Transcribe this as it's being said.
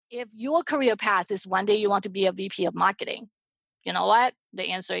if your career path is one day you want to be a VP of marketing, you know what? The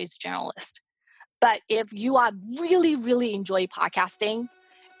answer is generalist. But if you are really, really enjoy podcasting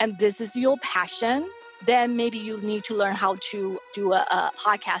and this is your passion, then maybe you need to learn how to do a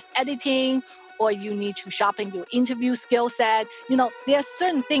podcast editing, or you need to sharpen your interview skill set. There are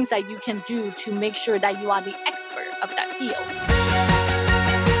certain things that you can do to make sure that you are the expert of that field.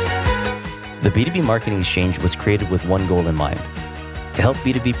 The B2B Marketing Exchange was created with one goal in mind: to help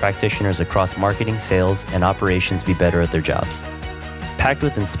B2B practitioners across marketing, sales, and operations be better at their jobs. Packed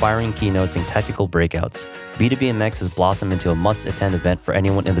with inspiring keynotes and tactical breakouts, B2BMX has blossomed into a must-attend event for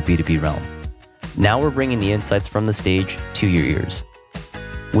anyone in the B2B realm. Now we're bringing the insights from the stage to your ears.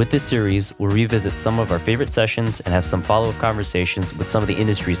 With this series, we'll revisit some of our favorite sessions and have some follow-up conversations with some of the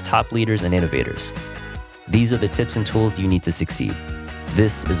industry's top leaders and innovators. These are the tips and tools you need to succeed.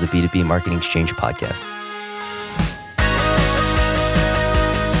 This is the B2B Marketing Exchange podcast.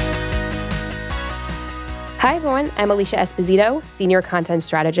 Hi, everyone. I'm Alicia Esposito, Senior Content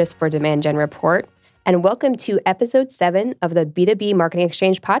Strategist for Demand Gen Report, and welcome to Episode 7 of the B2B Marketing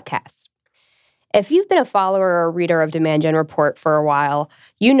Exchange podcast. If you've been a follower or reader of Demand Gen Report for a while,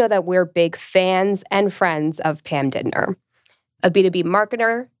 you know that we're big fans and friends of Pam Didner, a B2B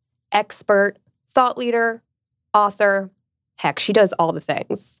marketer, expert, thought leader, author. Heck, she does all the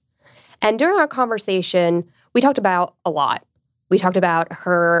things. And during our conversation, we talked about a lot. We talked about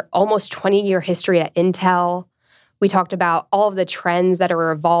her almost 20-year history at Intel. We talked about all of the trends that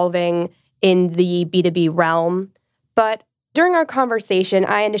are evolving in the B2B realm. But during our conversation,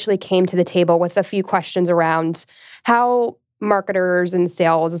 I initially came to the table with a few questions around how marketers and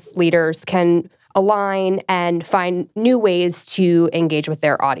sales leaders can align and find new ways to engage with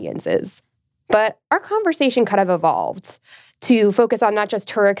their audiences. But our conversation kind of evolved to focus on not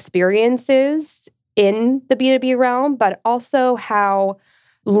just her experiences in the B2B realm, but also how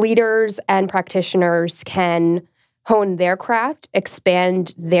leaders and practitioners can hone their craft,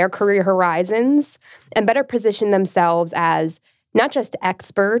 expand their career horizons, and better position themselves as not just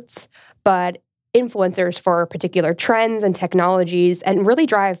experts, but influencers for particular trends and technologies, and really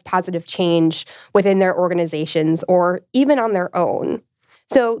drive positive change within their organizations or even on their own.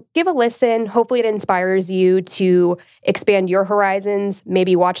 So give a listen. Hopefully it inspires you to expand your horizons,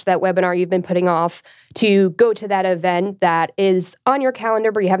 maybe watch that webinar you've been putting off, to go to that event that is on your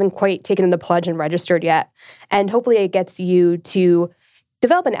calendar, but you haven't quite taken the pledge and registered yet. And hopefully it gets you to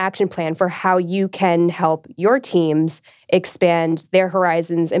develop an action plan for how you can help your teams expand their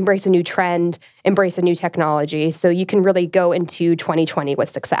horizons, embrace a new trend, embrace a new technology, so you can really go into 2020 with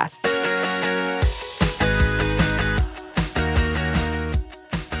success.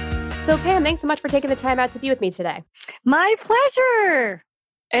 So Pam, thanks so much for taking the time out to be with me today. My pleasure.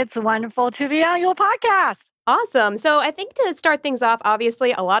 It's wonderful to be on your podcast. Awesome. So I think to start things off,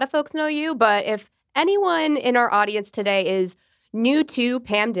 obviously, a lot of folks know you, but if anyone in our audience today is new to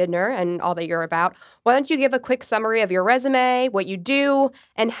Pam Didner and all that you're about, why don't you give a quick summary of your resume, what you do,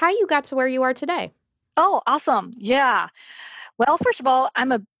 and how you got to where you are today? Oh, awesome. Yeah. Well, first of all,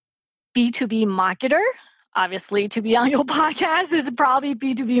 I'm a B2B marketer. Obviously, to be on your podcast is probably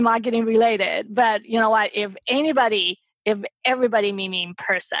B2B marketing related. But you know what? If everybody meet me in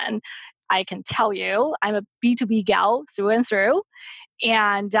person, I can tell you I'm a B2B gal through and through.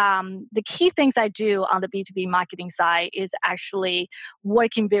 And the key things I do on the B2B marketing side is actually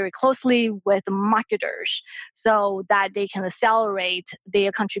working very closely with marketers so that they can accelerate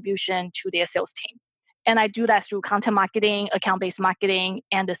their contribution to their sales team. And I do that through content marketing, account-based marketing,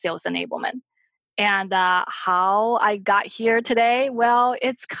 and the sales enablement. And how I got here today, well,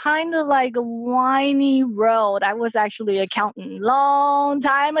 it's kind of like a windy road. I was actually an accountant long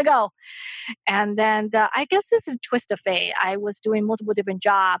time ago. And then I guess this is a twist of fate. I was doing multiple different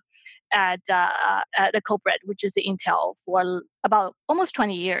jobs at the corporate, which is the Intel, for about almost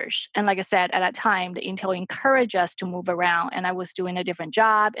 20 years. And like I said, at that time, the Intel encouraged us to move around, and I was doing a different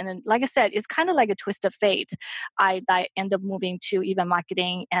job. And then, like I said, it's kind of like a twist of fate. I ended up moving to event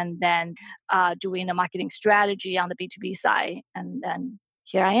marketing and then doing a marketing strategy on the B2B side. And then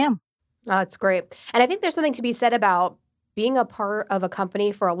here I am. Oh, that's great. And I think there's something to be said about being a part of a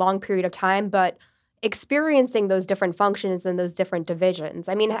company for a long period of time, but experiencing those different functions and those different divisions.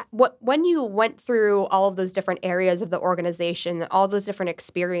 I mean, when you went through all of those different areas of the organization, all those different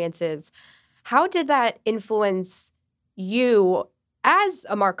experiences, how did that influence you as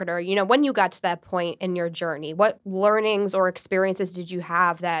a marketer? You know, when you got to that point in your journey, what learnings or experiences did you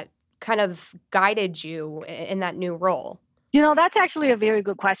have that kind of guided you in that new role? You know, that's actually a very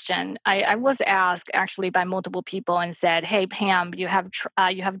good question. I was asked actually by multiple people and said, "Hey, Pam, you have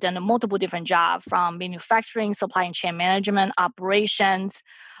done a multiple different jobs from manufacturing, supply and chain management, operations.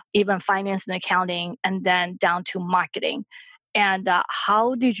 even finance and accounting, and then down to marketing. And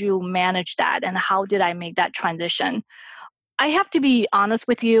how did you manage that? And how did I make that transition? I have to be honest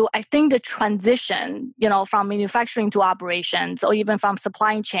with you. I think the transition, from manufacturing to operations, or even from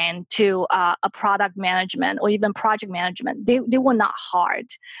supply chain to a product management or even project management, they were not hard,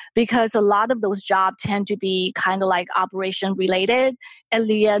 because a lot of those jobs tend to be kind of like operation related. At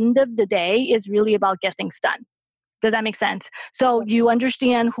the end of the day, it's really about getting things done. Does that make sense? So you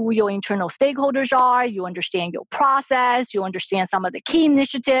understand who your internal stakeholders are, you understand your process, you understand some of the key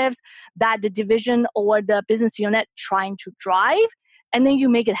initiatives that the division or the business unit trying to drive, and then you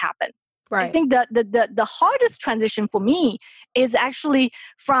make it happen. Right. I think the hardest transition for me is actually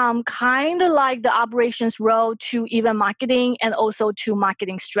from kind of like the operations role to even marketing, and also to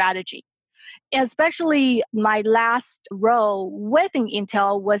marketing strategy. Especially my last role within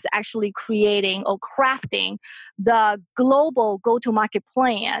Intel was actually creating or crafting the global go-to-market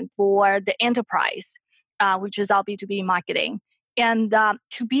plan for the enterprise, which is our B2B marketing. And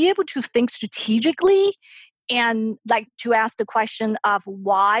to be able to think strategically and like to ask the question of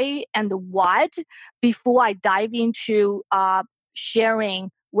why and what before I dive into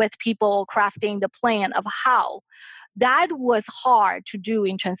sharing with people, crafting the plan of how. That was hard to do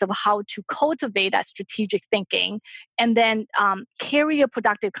in terms of how to cultivate that strategic thinking, and then carry a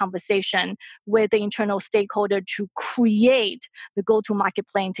productive conversation with the internal stakeholder to create the go-to-market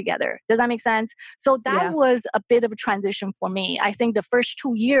plan together. Does that make sense? So that was a bit of a transition for me. I think the first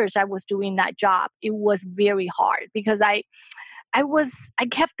 2 years I was doing that job, it was very hard, because I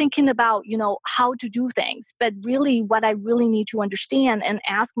kept thinking about, how to do things. But really what I really need to understand and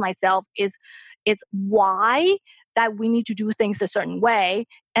ask myself is, it's why that we need to do things a certain way,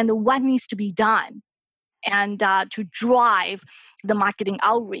 and what needs to be done, and to drive the marketing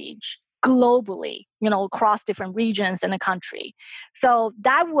outreach globally, across different regions in the country. So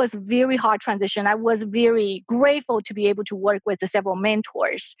that was a very hard transition. I was very grateful to be able to work with the several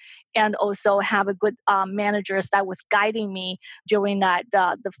mentors, and also have a good managers that was guiding me during that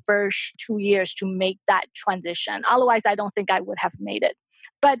the first 2 years to make that transition. Otherwise, I don't think I would have made it.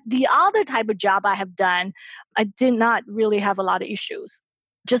 But the other type of job I have done, I did not really have a lot of issues.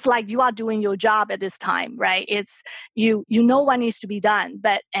 Just like you are doing your job at this time, right? It's you know what needs to be done,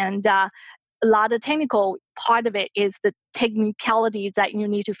 but a lot of technical part of it is the technicalities that you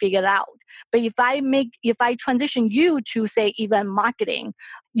need to figure it out. But if I transition you to say even marketing,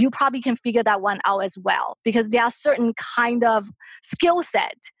 you probably can figure that one out as well, because there are certain kind of skill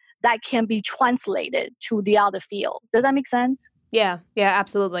set that can be translated to the other field. Does that make sense? Yeah,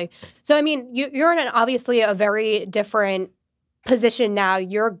 absolutely. So, I mean, you're in obviously a very different position now.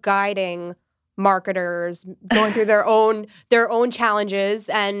 You're guiding marketers going through their own challenges,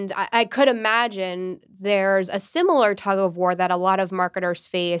 and I could imagine there's a similar tug of war that a lot of marketers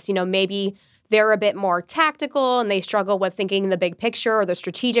face. Maybe they're a bit more tactical and they struggle with thinking the big picture or the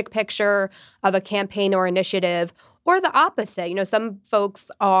strategic picture of a campaign or initiative, or the opposite. Some folks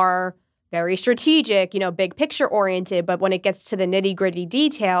are very strategic, big picture oriented, but when it gets to the nitty-gritty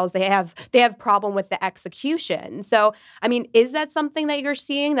details, they have problem with the execution. So, I mean, is that something that you're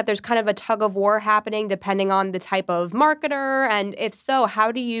seeing, that there's kind of a tug of war happening depending on the type of marketer? And if so,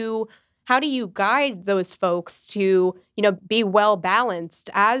 how do you guide those folks to, be well balanced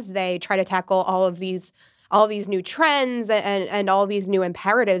as they try to tackle all of these new trends and all these new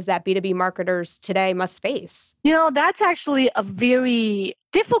imperatives that B2B marketers today must face? That's actually a very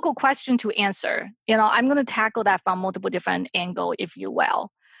difficult question to answer. I'm going to tackle that from multiple different angles, if you will.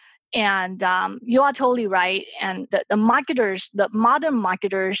 And you are totally right. And the modern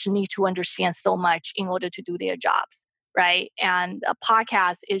marketers need to understand so much in order to do their jobs, right? And a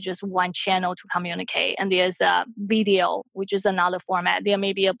podcast is just one channel to communicate. And there's a video, which is another format. There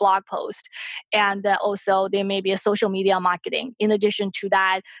may be a blog post. And also there may be a social media marketing. In addition to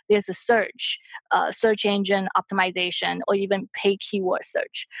that, there's a search engine optimization, or even paid keyword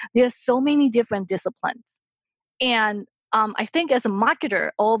search. There's so many different disciplines. And I think as a marketer,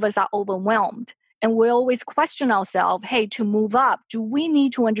 all of us are overwhelmed. And we always question ourselves, hey, to move up, do we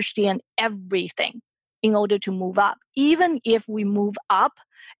need to understand everything in order to move up? Even if we move up,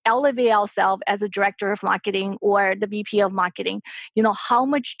 elevate ourselves as a director of marketing or the VP of marketing, how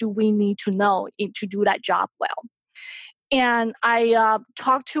much do we need to know to do that job well? And I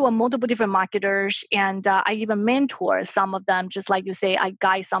talk to multiple different marketers, and I even mentor some of them. Just like you say, I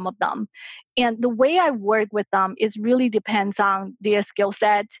guide some of them. And the way I work with them is really depends on their skill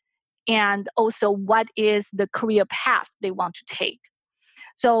set, and also what is the career path they want to take.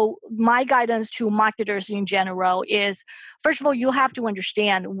 So my guidance to marketers in general is, first of all, you have to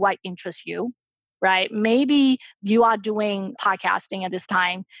understand what interests you. right? Maybe you are doing podcasting at this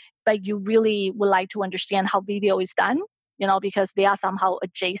time, but you really would like to understand how video is done, because they are somehow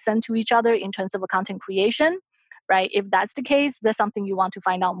adjacent to each other in terms of a content creation, right? If that's the case, there's something you want to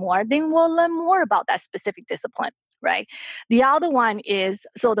find out more, then we'll learn more about that specific discipline, right? The other one is,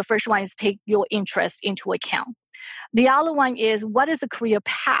 so the first one is take your interest into account. The other one is, what is the career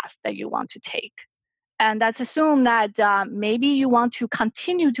path that you want to take? And that's assume that maybe you want to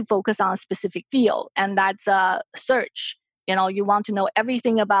continue to focus on a specific field, and that's search. You want to know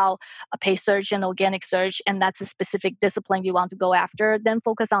everything about a paid search and organic search, and that's a specific discipline you want to go after, then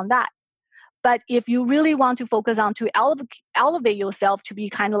focus on that. But if you really want to focus on to elevate yourself to be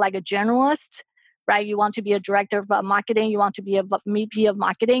kind of like a generalist, right? You want to be a director of marketing, you want to be a VP of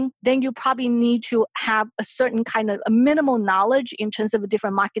marketing, then you probably need to have a certain kind of a minimal knowledge in terms of a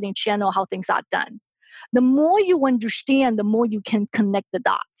different marketing channel, how things are done. The more you understand, the more you can connect the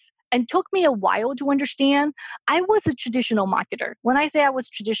dots. And it took me a while to understand. I was a traditional marketer. When I say I was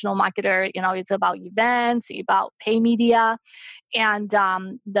a traditional marketer, it's about events, about pay media, and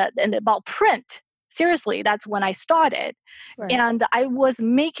about print. Seriously, that's when I started. Right. And I was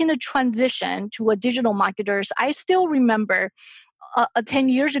making a transition to a digital marketer. I still remember 10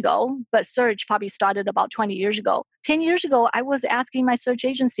 years ago, but search probably started about 20 years ago. 10 years ago, I was asking my search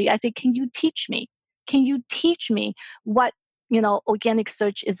agency, I said, can you teach me? Can you teach me what organic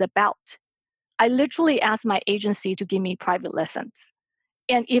search is about? I literally asked my agency to give me private lessons.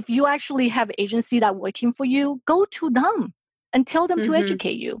 And if you actually have an agency that working for you, go to them and tell them to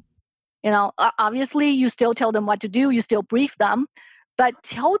educate you. Obviously you still tell them what to do, you still brief them, but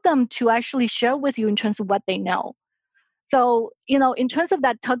tell them to actually share with you in terms of what they know. So, in terms of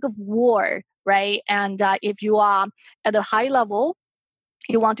that tug of war, right? And if you are at a high level,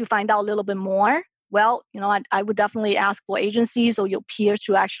 you want to find out a little bit more, well, I would definitely ask for agencies or your peers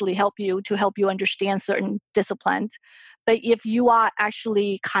to actually help you understand certain disciplines. But if you are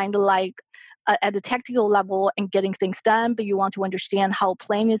actually kind of like at the technical level and getting things done, but you want to understand how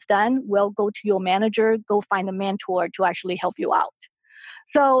planning is done, well, go to your manager, go find a mentor to actually help you out.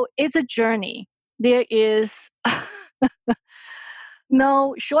 So it's a journey. There is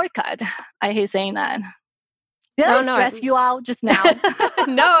no shortcut. I hate saying that. Did I stress you out just now?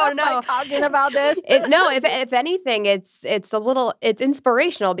 No. By talking about this? If anything, it's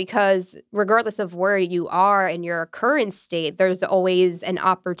inspirational because regardless of where you are in your current state, there's always an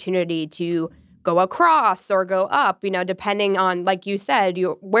opportunity to go across or go up, depending on, like you said,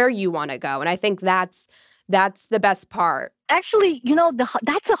 where you want to go. And I think that's the best part. Actually,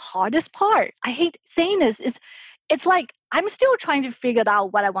 that's the hardest part. I hate saying this. It's like I'm still trying to figure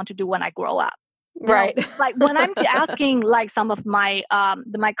out what I want to do when I grow up. Right. Like when I'm asking like some of my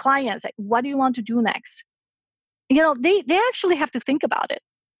my clients, like, what do you want to do next? They actually have to think about it,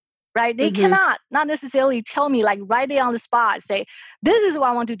 right? They cannot not necessarily tell me like right there on the spot, say, this is what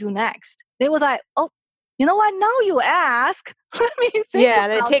I want to do next. They was like, oh, you know what? Now you ask. Let me think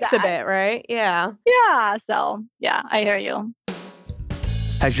about and it takes a bit, right? Yeah. Yeah. So yeah, I hear you.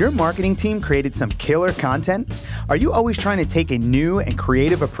 Has your marketing team created some killer content? Are you always trying to take a new and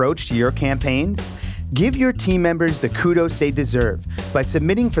creative approach to your campaigns? Give your team members the kudos they deserve by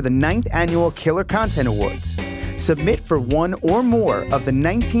submitting for the 9th Annual Killer Content Awards. Submit for one or more of the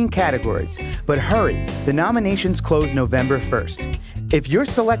 19 categories, but hurry, the nominations close November 1st. If you're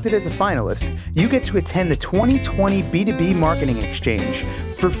selected as a finalist, you get to attend the 2020 B2B Marketing Exchange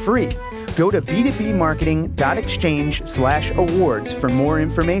for free. Go to b2bmarketing.exchange/awards for more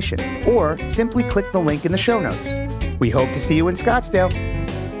information, or simply click the link in the show notes. We hope to see you in Scottsdale.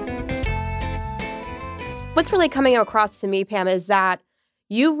 What's really coming across to me, Pam, is that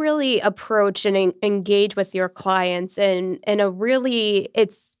you really approach and engage with your clients in a really,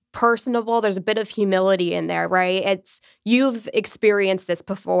 it's personable. There's a bit of humility in there, right? You've experienced this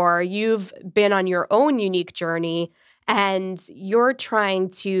before. You've been on your own unique journey, and you're trying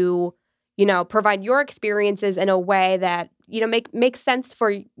to provide your experiences in a way that, makes sense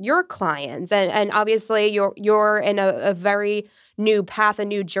for your clients. And obviously you're in a very new path, a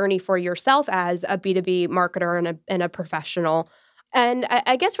new journey for yourself as a B2B marketer and a professional. And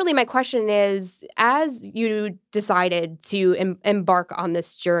I guess really my question is, as you decided to embark on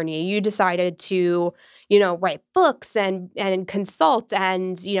this journey, you decided to, write books and consult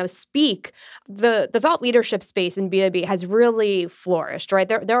and, speak. The thought leadership space in B2B has really flourished, right?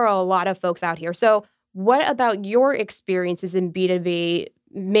 There are a lot of folks out here. So what about your experiences in B2B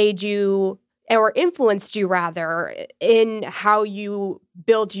made you, or influenced you rather, in how you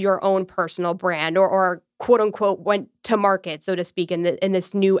built your own personal brand or quote unquote went to market, so to speak, in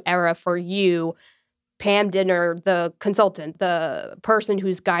this new era for you, Pam Dinner, the consultant, the person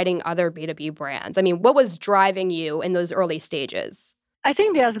who's guiding other B2B brands? I mean, what was driving you in those early stages? I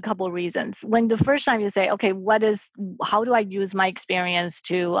think there's a couple of reasons. When the first time you say, okay, how do I use my experience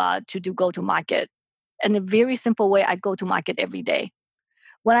to do go-to-market? In a very simple way, I go to market every day.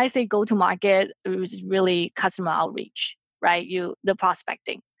 When I say go to market, it was really customer outreach, right? The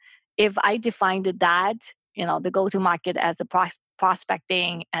prospecting. If I defined that, the go to market as a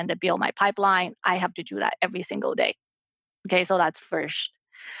prospecting and the build my pipeline, I have to do that every single day. Okay, so that's first.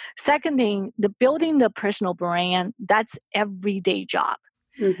 Second thing, the building the personal brand, that's everyday job.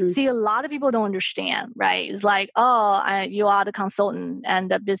 Mm-hmm. See, a lot of people don't understand, right? It's like, you are the consultant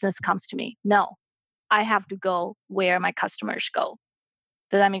and the business comes to me. No, I have to go where my customers go.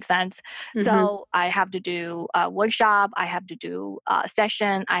 Does that make sense? Mm-hmm. So I have to do a workshop. I have to do a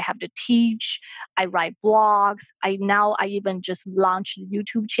session. I have to teach. I write blogs. I even just launched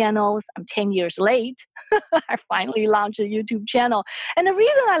YouTube channels. I'm 10 years late. I finally launched a YouTube channel. And the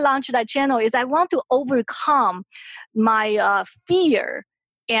reason I launched that channel is I want to overcome my fear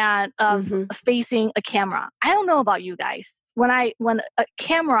and of facing a camera. I don't know about you guys. When a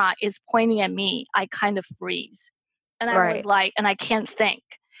camera is pointing at me, I kind of freeze. And I was like, and I can't think.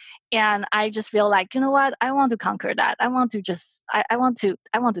 And I just feel like, you know what? I want to conquer that. I want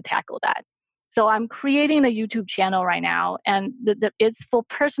to tackle that. So I'm creating a YouTube channel right now. And it's for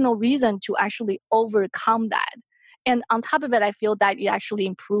personal reason to actually overcome that. And on top of it, I feel that it actually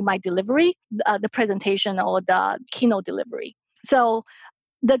improved my delivery, the presentation or the keynote delivery. So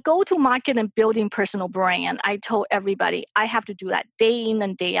the go-to-market and building personal brand, I told everybody I have to do that day in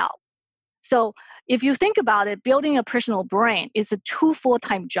and day out. So if you think about it, building a personal brand is a 2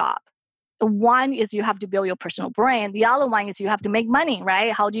 full-time job. One is you have to build your personal brand. The other one is you have to make money,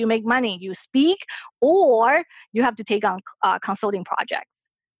 right? How do you make money? You speak, or you have to take on consulting projects.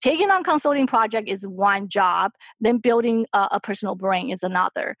 Taking on consulting project is one job. Then building a personal brand is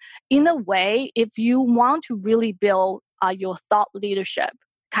another. In a way, if you want to really build your thought leadership,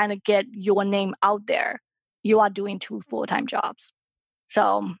 kind of get your name out there, you are doing 2 full-time jobs.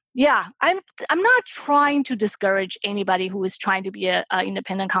 So yeah, I'm not trying to discourage anybody who is trying to be an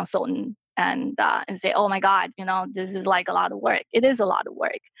independent consultant and say, oh my God, this is like a lot of work. It is a lot of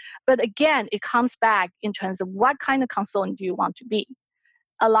work. But again, it comes back in terms of what kind of consultant do you want to be?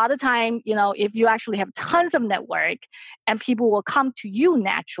 A lot of time, if you actually have tons of network and people will come to you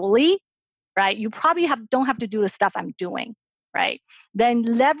naturally, right? You probably don't have to do the stuff I'm doing. Right? Then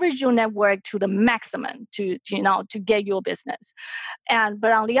leverage your network to the maximum to get your business.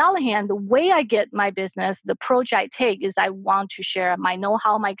 But on the other hand, the way I get my business, the approach I take is I want to share my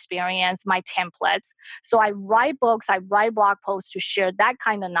know-how, my experience, my templates. So I write books, I write blog posts to share that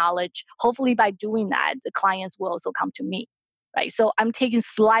kind of knowledge. Hopefully by doing that, the clients will also come to me. Right. So I'm taking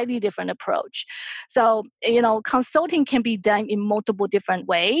slightly different approach. So, consulting can be done in multiple different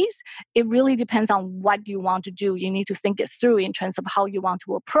ways. It really depends on what you want to do. You need to think it through in terms of how you want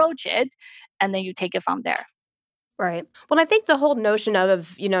to approach it, and then you take it from there. Right. Well, I think the whole notion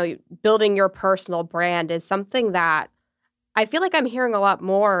of, building your personal brand is something that I feel like I'm hearing a lot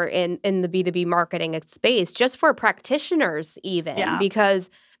more in the B2B marketing space, just for practitioners even, because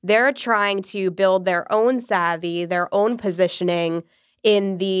they're trying to build their own savvy, their own positioning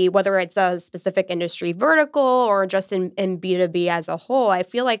in whether it's a specific industry vertical or just in B2B as a whole. I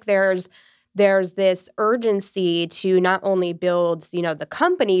feel like there's this urgency to not only build, the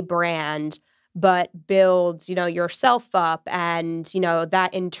company brand, but build, yourself up, and, that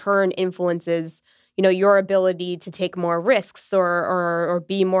in turn influences your ability to take more risks or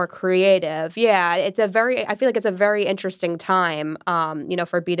be more creative. Yeah, I feel like it's a very interesting time,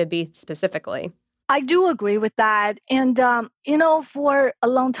 for B2B specifically. I do agree with that. And, for a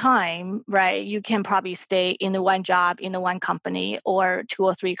long time, right, you can probably stay in the one job, in the one company or 2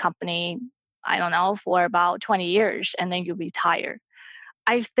 or 3 company, I don't know, for about 20 years, and then you retire.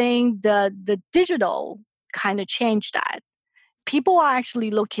 I think the digital kind of changed that. People are actually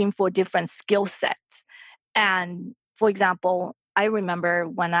looking for different skill sets. And for example, I remember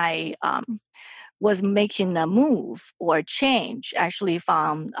when I was making a move or a change actually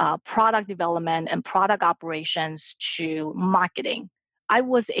from product development and product operations to marketing. I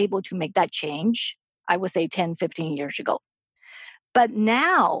was able to make that change, I would say 10, 15 years ago. But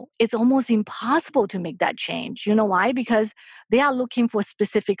now it's almost impossible to make that change. You know why? Because they are looking for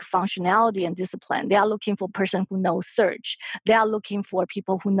specific functionality and discipline. They are looking for a person who knows search. They are looking for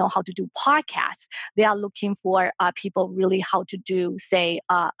people who know how to do podcasts. They are looking for people really how to do, say,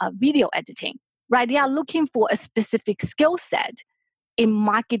 video editing, right? They are looking for a specific skill set in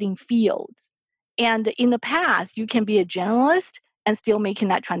marketing fields. And in the past, you can be a generalist and still making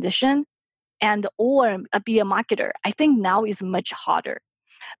that transition. and or be a marketer. I think now is much harder.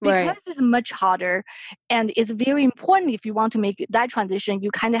 Because it's much harder, and it's very important if you want to make that transition,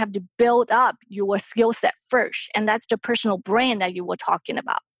 you kind of have to build up your skill set first. And that's the personal brand that you were talking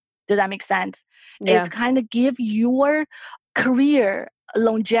about. Does that make sense? Yeah. It's kind of give your career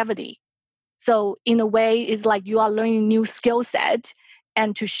longevity. So in a way, it's like you are learning new skill set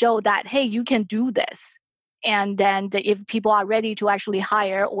and to show that, hey, you can do this. And then if people are ready to actually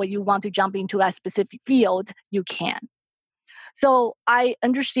hire or you want to jump into that specific field, you can. So I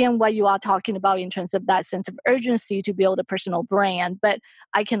understand what you are talking about in terms of that sense of urgency to build a personal brand, but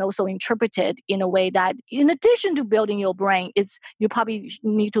I can also interpret it in a way that in addition to building your brand, you probably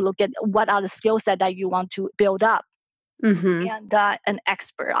need to look at what are the skill set that you want to build up and an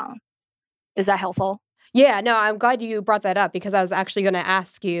expert on. Is that helpful? Yeah, no, I'm glad you brought that up because I was actually going to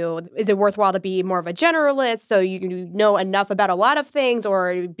ask you, is it worthwhile to be more of a generalist so you know enough about a lot of things,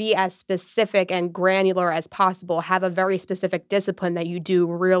 or be as specific and granular as possible, have a very specific discipline that you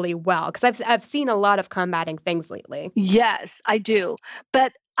do really well? Because I've seen a lot of combating things lately. Yes, I do.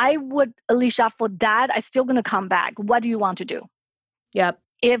 But I would, Alicia, for that, I'm still going to come back. What do you want to do? Yep.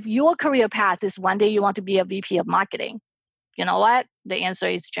 If your career path is one day you want to be a VP of marketing, you know what? The answer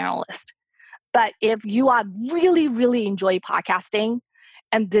is generalist. But if you are really, really enjoy podcasting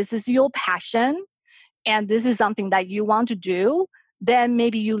and this is your passion and this is something that you want to do, then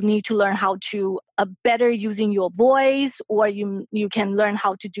maybe you need to learn how to better using your voice, or you can learn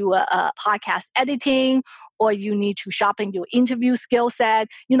how to do a podcast editing, or you need to sharpen your interview skill set.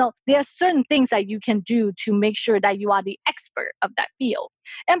 There are certain things that you can do to make sure that you are the expert of that field.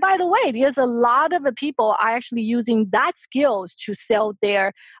 And by the way, there's a lot of people are actually using that skills to sell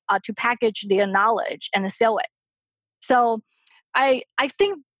to package their knowledge and sell it. So I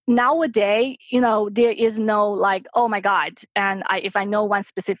think nowadays, there is no like, oh my God, and if I know one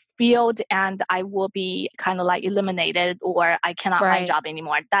specific field and I will be kind of like eliminated or I cannot find a job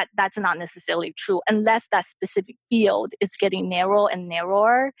anymore. That's not necessarily true unless that specific field is getting narrower and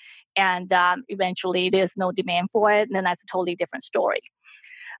narrower and eventually there's no demand for it, and then that's a totally different story.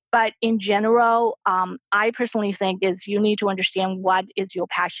 But in general, I personally think is you need to understand what is your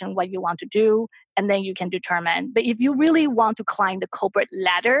passion, what you want to do, and then you can determine. But if you really want to climb the corporate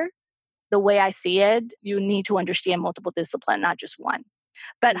ladder, the way I see it, you need to understand multiple disciplines, not just one.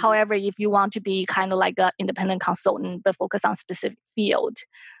 But however, if you want to be kind of like an independent consultant, but focus on specific field,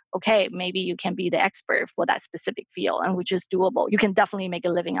 okay, maybe you can be the expert for that specific field, and which is doable. You can definitely make a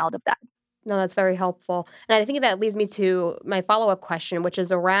living out of that. No, that's very helpful. And I think that leads me to my follow-up question, which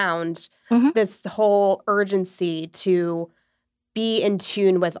is around this whole urgency to be in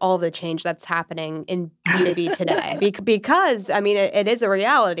tune with all the change that's happening in B2B today. Because, I mean, it is a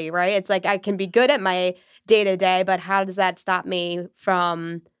reality, right? It's like I can be good at my day-to-day, but how does that stop me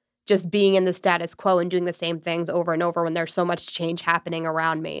from just being in the status quo and doing the same things over and over when there's so much change happening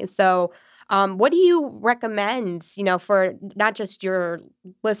around me? So what do you recommend, for not just your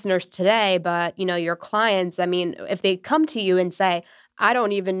listeners today, but, your clients? I mean, if they come to you and say, I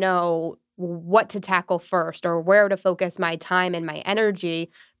don't even know what to tackle first or where to focus my time and my energy,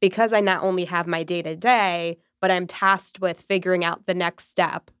 because I not only have my day-to-day, but I'm tasked with figuring out the next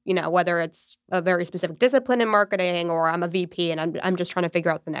step, whether it's a very specific discipline in marketing or I'm a VP and I'm just trying to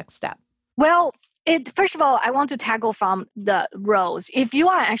figure out the next step. Well, first of all, I want to tackle from the roles. If you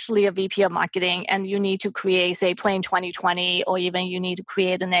are actually a VP of marketing and you need to create, say, Plan 2020, or even you need to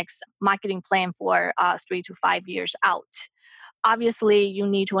create the next marketing plan for 3 to 5 years out, obviously you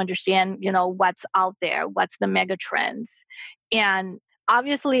need to understand, what's out there, what's the mega trends. And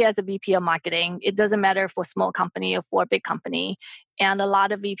obviously as a VP of marketing, it doesn't matter for a small company or for a big company. And a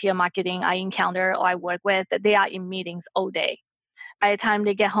lot of VP of marketing I encounter or I work with, they are in meetings all day. By the time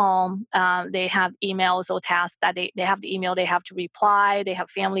they get home, they have emails or tasks that they have the email they have to reply, they have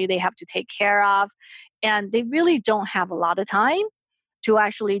family they have to take care of, and they really don't have a lot of time to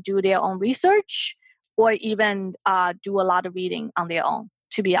actually do their own research or even do a lot of reading on their own,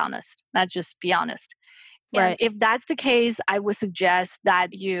 to be honest. Let's just be honest. Right. And if that's the case, I would suggest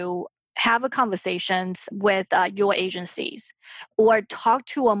that you have a conversations with your agencies or talk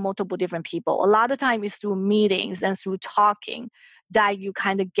to multiple different people. A lot of time it's through meetings and through talking that you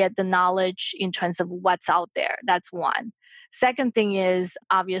kind of get the knowledge in terms of what's out there. That's one. Second thing is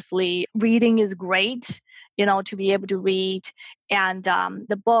obviously reading is great, to be able to read and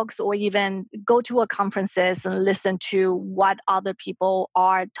the books, or even go to a conferences and listen to what other people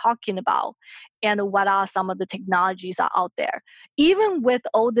are talking about and what are some of the technologies are out there. Even with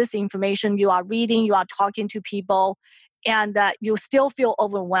all this information you are reading, you are talking to people, and you still feel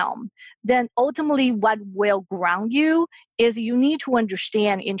overwhelmed, then ultimately what will ground you is you need to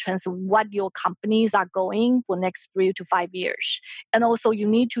understand in terms of what your companies are going for next 3 to 5 years. And also you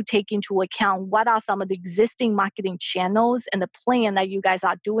need to take into account what are some of the existing marketing channels and the plan that you guys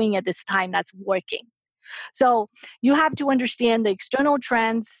are doing at this time that's working. So you have to understand the external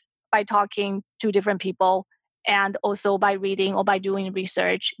trends by talking to different people and also by reading or by doing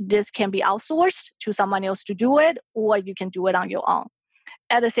research. This can be outsourced to someone else to do it, or you can do it on your own.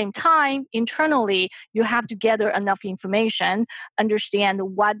 At the same time, internally, you have to gather enough information, understand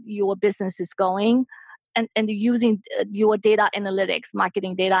what your business is going, and using your data analytics,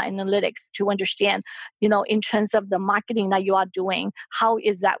 marketing data analytics to understand, in terms of the marketing that you are doing, how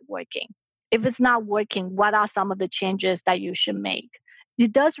is that working? If it's not working, what are some of the changes that you should make?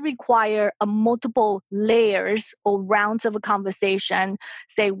 It does require a multiple layers or rounds of a conversation,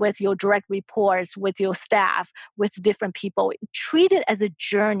 say with your direct reports, with your staff, with different people. Treat it as a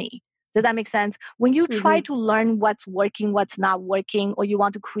journey. Does that make sense? When you try to learn what's working, what's not working, or you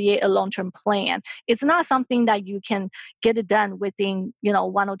want to create a long-term plan, it's not something that you can get it done within,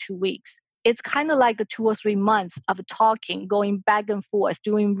 1 or 2 weeks. It's kind of like 2 or 3 months of talking, going back and forth,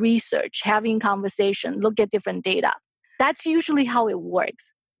 doing research, having conversation, look at different data. That's usually how it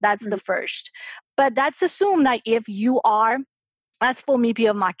works. That's the first. But that's assume that if you are, that's for VP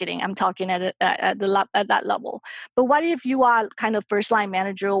of marketing, I'm talking at that level. But what if you are kind of first line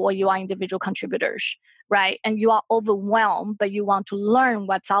manager or you are individual contributors, right? And you are overwhelmed, but you want to learn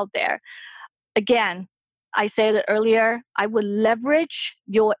what's out there. Again, I said it earlier, I would leverage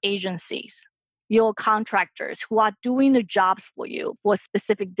your agencies, your contractors who are doing the jobs for you for a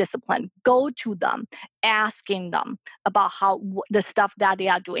specific discipline. Go to them, asking them about how the stuff that they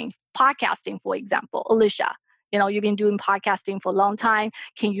are doing. Podcasting, for example. Alicia, you've been doing podcasting for a long time.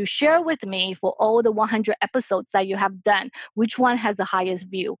 Can you share with me for all the 100 episodes that you have done, which one has the highest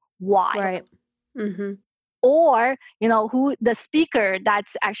view? Why? Right. Mm-hmm. Or, who the speaker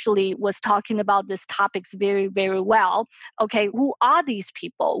that's actually was talking about these topics very, very well. Okay, who are these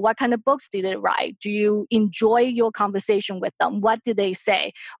people? What kind of books did they write? Do you enjoy your conversation with them? What did they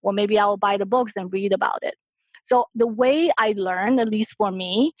say? Or maybe I will buy the books and read about it. So the way I learned, at least for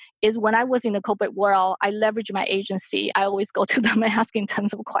me, is when I was in the corporate world, I leverage my agency. I always go to them asking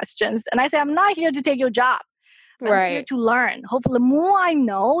tons of questions. And I say, I'm not here to take your job. I'm here to learn. Hopefully, the more I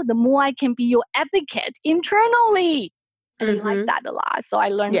know, the more I can be your advocate internally. And they like that a lot. So I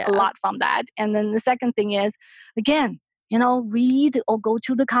learned a lot from that. And then the second thing is, again, read or go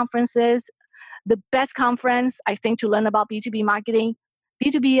to the conferences. The best conference, I think, to learn about B2B marketing,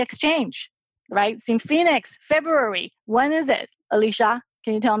 B2B Exchange, right? It's in Phoenix, February. When is it, Alicia?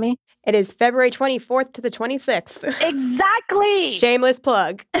 Can you tell me? It is February 24th to the 26th. Exactly. Shameless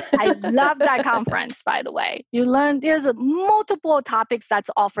plug. I love that conference, by the way. You learn there's multiple topics that's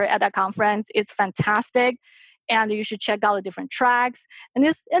offered at that conference. It's fantastic. And you should check out the different tracks. And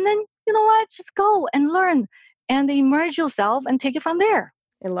then, you know what? Just go and learn and immerse yourself and take it from there.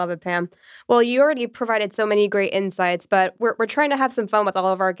 I love it, Pam. Well, you already provided so many great insights, but we're trying to have some fun with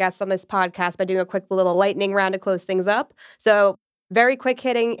all of our guests on this podcast by doing a quick little lightning round to close things up. So very quick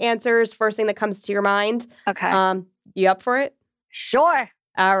hitting answers. First thing that comes to your mind. Okay. You up for it? Sure.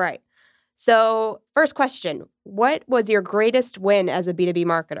 All right. So first question, what was your greatest win as a B2B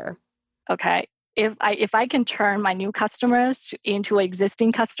marketer? Okay. If I can turn my new customers into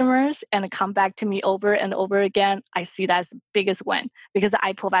existing customers and come back to me over and over again, I see that as the biggest win because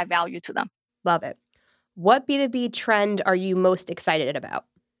I provide value to them. Love it. What B2B trend are you most excited about?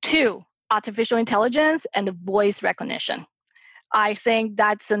 2, artificial intelligence and voice recognition. I think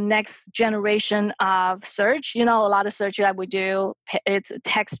that's the next generation of search. A lot of search that we do, it's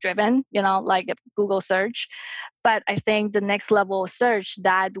text-driven, like Google search. But I think the next level of search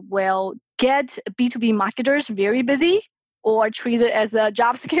that will get B2B marketers very busy or treat it as a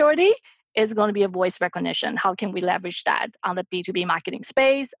job security is going to be a voice recognition. How can we leverage that on the B2B marketing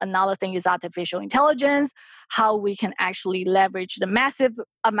space? Another thing is artificial intelligence, how we can actually leverage the massive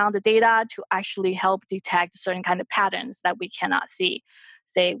amount of data to actually help detect certain kind of patterns that we cannot see,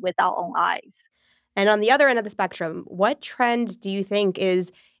 say, with our own eyes. And on the other end of the spectrum, what trend do you think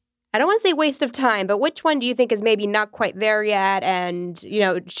is, I don't want to say waste of time, but which one do you think is maybe not quite there yet and,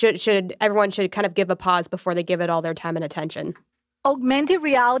 should everyone should kind of give a pause before they give it all their time and attention? Augmented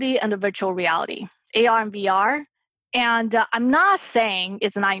reality and the virtual reality, AR and VR. And I'm not saying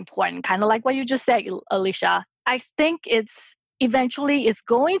it's not important, kind of like what you just said, Alicia. I think it's eventually it's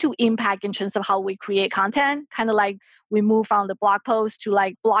going to impact in terms of how we create content, kind of like we move from the blog post to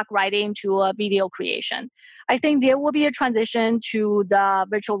like blog writing to a video creation. I think there will be a transition to the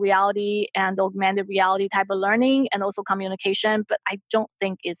virtual reality and augmented reality type of learning and also communication, but I don't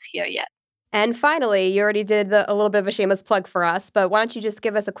think it's here yet. And finally, you already did a little bit of a shameless plug for us, but why don't you just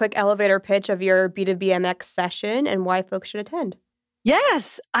give us a quick elevator pitch of your B2BMX session and why folks should attend?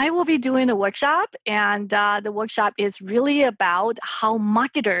 Yes, I will be doing a workshop, and the workshop is really about how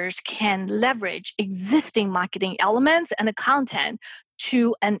marketers can leverage existing marketing elements and the content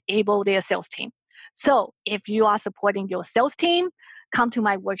to enable their sales team. So if you are supporting your sales team, come to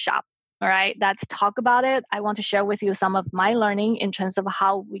my workshop. All right, let's talk about it. I want to share with you some of my learning in terms of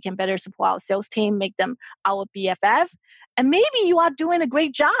how we can better support our sales team, make them our BFF. And maybe you are doing a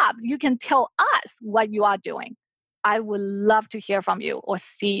great job. You can tell us what you are doing. I would love to hear from you or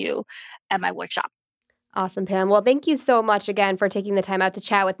see you at my workshop. Awesome, Pam. Well, thank you so much again for taking the time out to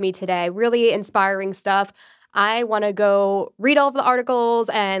chat with me today. Really inspiring stuff. I want to go read all of the articles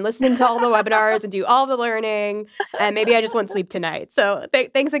and listen to all the webinars and do all the learning. And maybe I just won't sleep tonight. So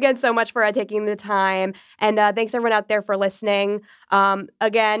thanks again so much for taking the time. And thanks everyone out there for listening.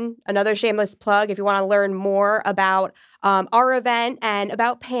 Again, another shameless plug. If you want to learn more about our event and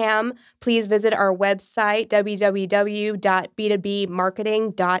about Pam, please visit our website,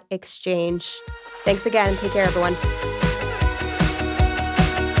 www.b2bmarketing.exchange. Thanks again. Take care, everyone.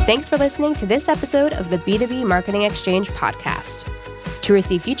 Thanks for listening to this episode of the B2B Marketing Exchange podcast. To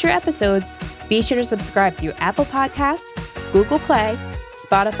receive future episodes, be sure to subscribe through Apple Podcasts, Google Play,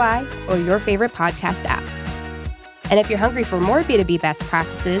 Spotify, or your favorite podcast app. And if you're hungry for more B2B best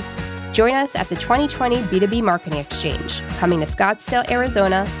practices, join us at the 2020 B2B Marketing Exchange, coming to Scottsdale,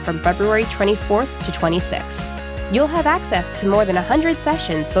 Arizona from February 24th to 26th. You'll have access to more than 100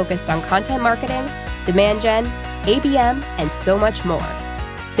 sessions focused on content marketing, demand gen, ABM, and so much more.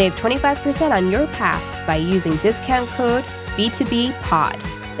 Save 25% on your pass by using discount code B2BPOD.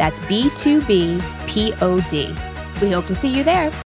 That's B2BPOD. We hope to see you there.